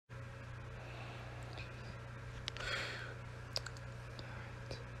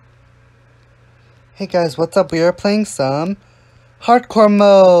Hey guys, what's up? We are playing some hardcore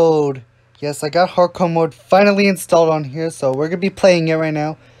mode. Yes, I got hardcore mode finally installed on here, so we're gonna be playing it right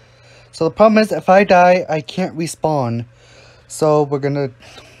now. So the problem is, if I die, I can't respawn. So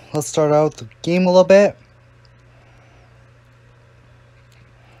let's start out the game a little bit.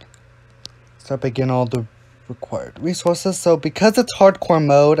 Start by getting all the required resources. So because it's hardcore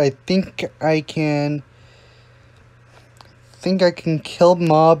mode, I think I can kill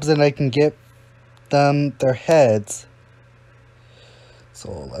mobs and I can get them their heads.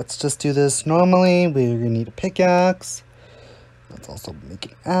 So let's just do this normally. We're gonna need a pickaxe. Let's also make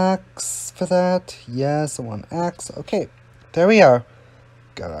an axe for that. Yes, I want an axe. Okay, there we are.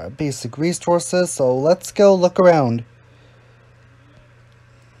 Got our basic resources, so let's go look around.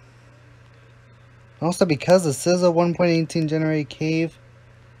 Also, because this is a 1.18 generated cave,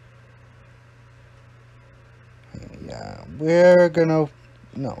 yeah, we're gonna...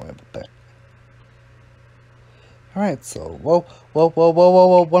 No, we're back. Alright, so, whoa,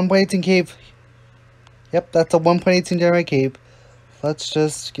 1.18 cave. Yep, that's a 1.18 generated cave. Let's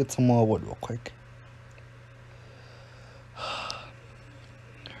just get some more wood real quick.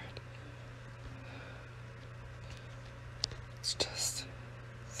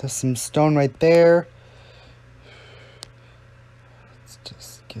 There's some stone right there. Let's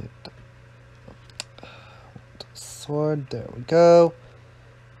just get a sword. There we go.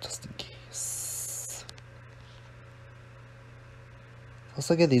 Just in case. Let's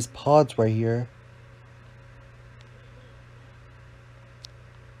look at these pods right here.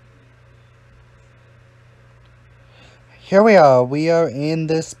 Here we are. We are in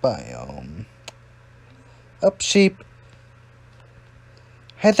this biome. Up, sheep.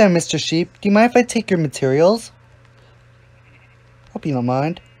 Hi there, Mr. Sheep. Do you mind if I take your materials? Hope you don't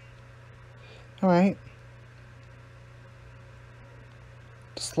mind. Alright.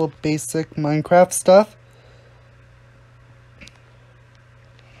 Just a little basic Minecraft stuff.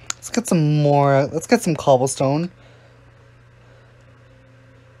 Let's get some more. Let's get some cobblestone.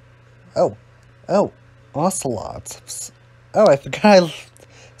 Oh. Ocelots. Oh, I forgot I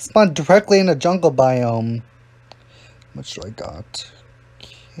spawned directly in a jungle biome. How much do I got?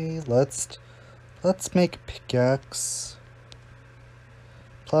 Okay, let's make a pickaxe.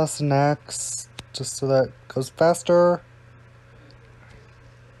 Plus an axe, just so that it goes faster.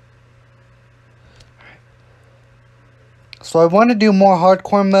 So I want to do more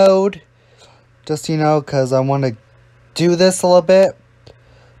hardcore mode, just because I want to do this a little bit.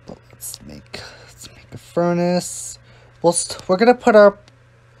 But let's make a furnace. We're gonna put our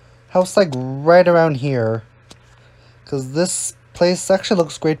house like right around here, because this place actually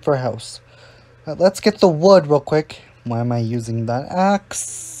looks great for a house. Let's get the wood real quick. Why am I using that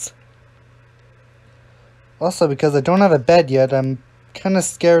axe? Also, because I don't have a bed yet, I'm kind of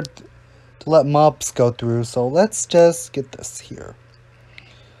scared to let mobs go through, so let's just get this here.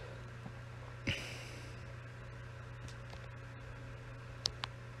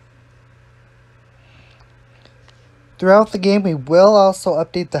 Throughout the game, we will also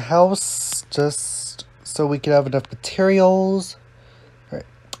update the house, just so we can have enough materials. Alright.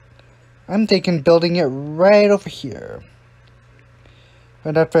 I'm thinking building it right over here.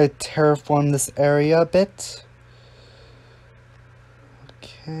 Right after I terraform this area a bit.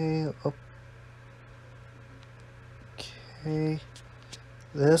 Okay. Okay.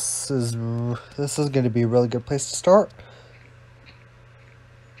 This is going to be a really good place to start.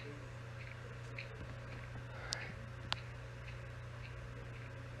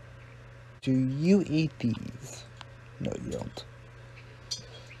 Do you eat these? No, you don't.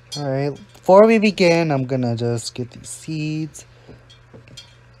 Alright, before we begin, I'm gonna just get these seeds.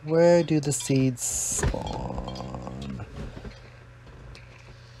 Where do the seeds spawn?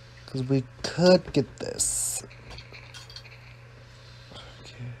 Because we could get this.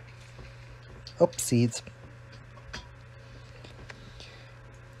 Okay. Oh, seeds.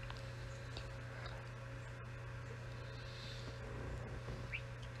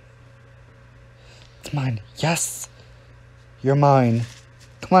 It's mine. Yes! You're mine.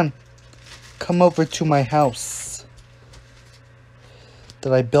 Come on. Come over to my house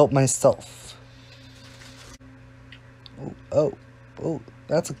that I built myself. Oh,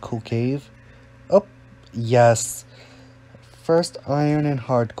 that's a cool cave. Oh, yes. First iron and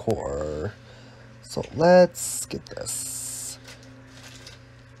hardcore. So let's get this.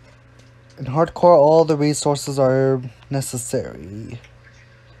 In hardcore, all the resources are necessary.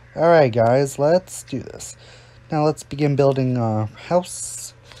 Alright guys, let's do this. Now let's begin building our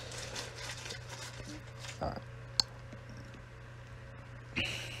house.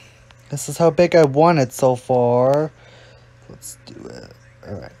 This is how big I want it so far. Let's do it.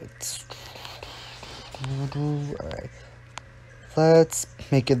 Alright. Alright. Let's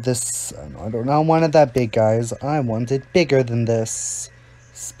make it this. I don't want it that big, guys. I want it bigger than this.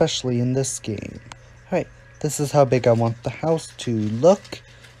 Especially in this game. Alright. This is how big I want the house to look.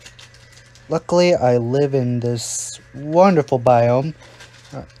 Luckily, I live in this wonderful biome.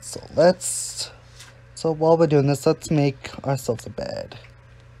 Alright, so while we're doing this, let's make ourselves a bed.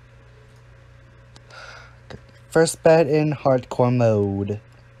 First bed in hardcore mode.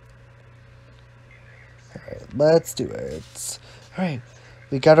 Alright, let's do it. Alright,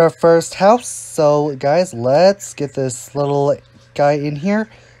 we got our first house. So, guys, let's get this little guy in here.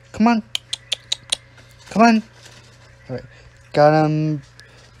 Come on. Come on. Alright, got him.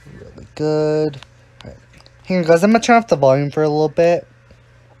 Really good. Alright, hang on, guys. I'm gonna turn off the volume for a little bit.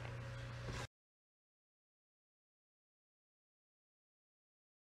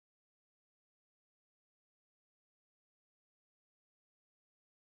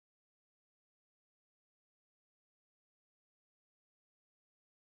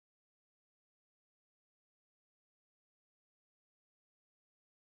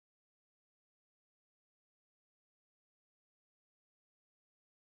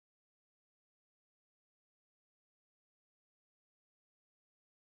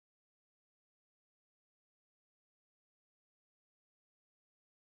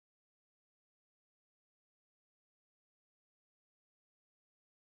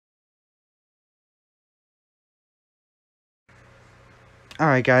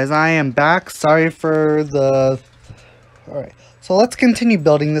 Alright, guys, I am back. Sorry for the... Alright, so let's continue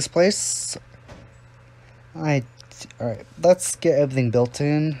building this place. Alright, let's get everything built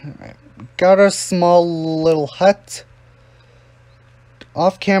in. Alright, got our small little hut.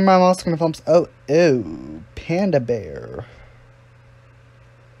 Off camera, I'm also going to film... Oh, panda bear.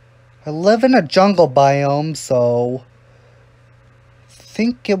 I live in a jungle biome, so... I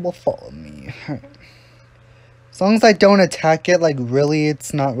think it will follow me. Alright. As long as I don't attack it, like, really,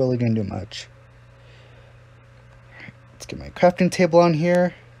 it's not really going to do much. Alright, let's get my crafting table on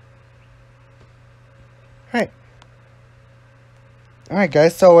here. Alright,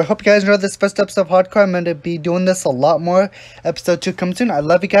 guys, so I hope you guys enjoyed this first episode of Hardcore. I'm going to be doing this a lot more. Episode 2 comes soon. I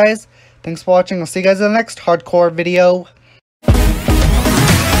love you guys. Thanks for watching. I'll see you guys in the next Hardcore video.